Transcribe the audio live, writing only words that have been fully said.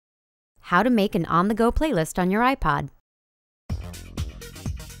How to make an on-the-go playlist on your iPod.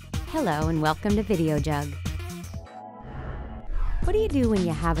 Hello and welcome to Video Jug. What do you do when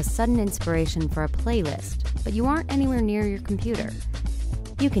you have a sudden inspiration for a playlist, but you aren't anywhere near your computer?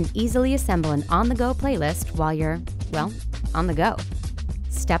 You can easily assemble an on-the-go playlist while you're, well, on the go.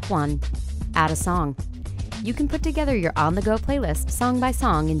 Step 1. Add a song. You can put together your on-the-go playlist song by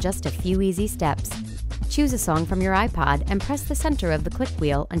song in just a few easy steps. Choose a song from your iPod and press the center of the click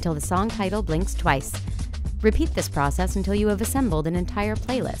wheel until the song title blinks twice. Repeat this process until you have assembled an entire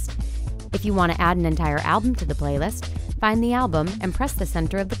playlist. If you want to add an entire album to the playlist, find the album and press the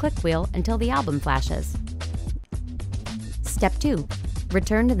center of the click wheel until the album flashes. Step 2.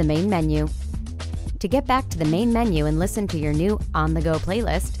 Return to the main menu. To get back to the main menu and listen to your new on-the-go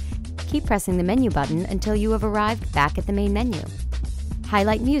playlist, keep pressing the menu button until you have arrived back at the main menu.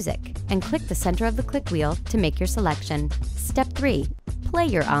 Highlight Music and click the center of the click wheel to make your selection. Step 3. Play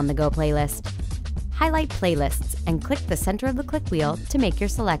your on-the-go playlist. Highlight Playlists and click the center of the click wheel to make your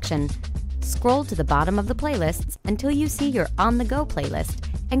selection. Scroll to the bottom of the playlists until you see your on-the-go playlist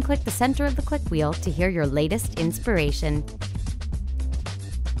and click the center of the click wheel to hear your latest inspiration.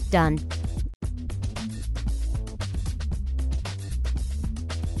 Done.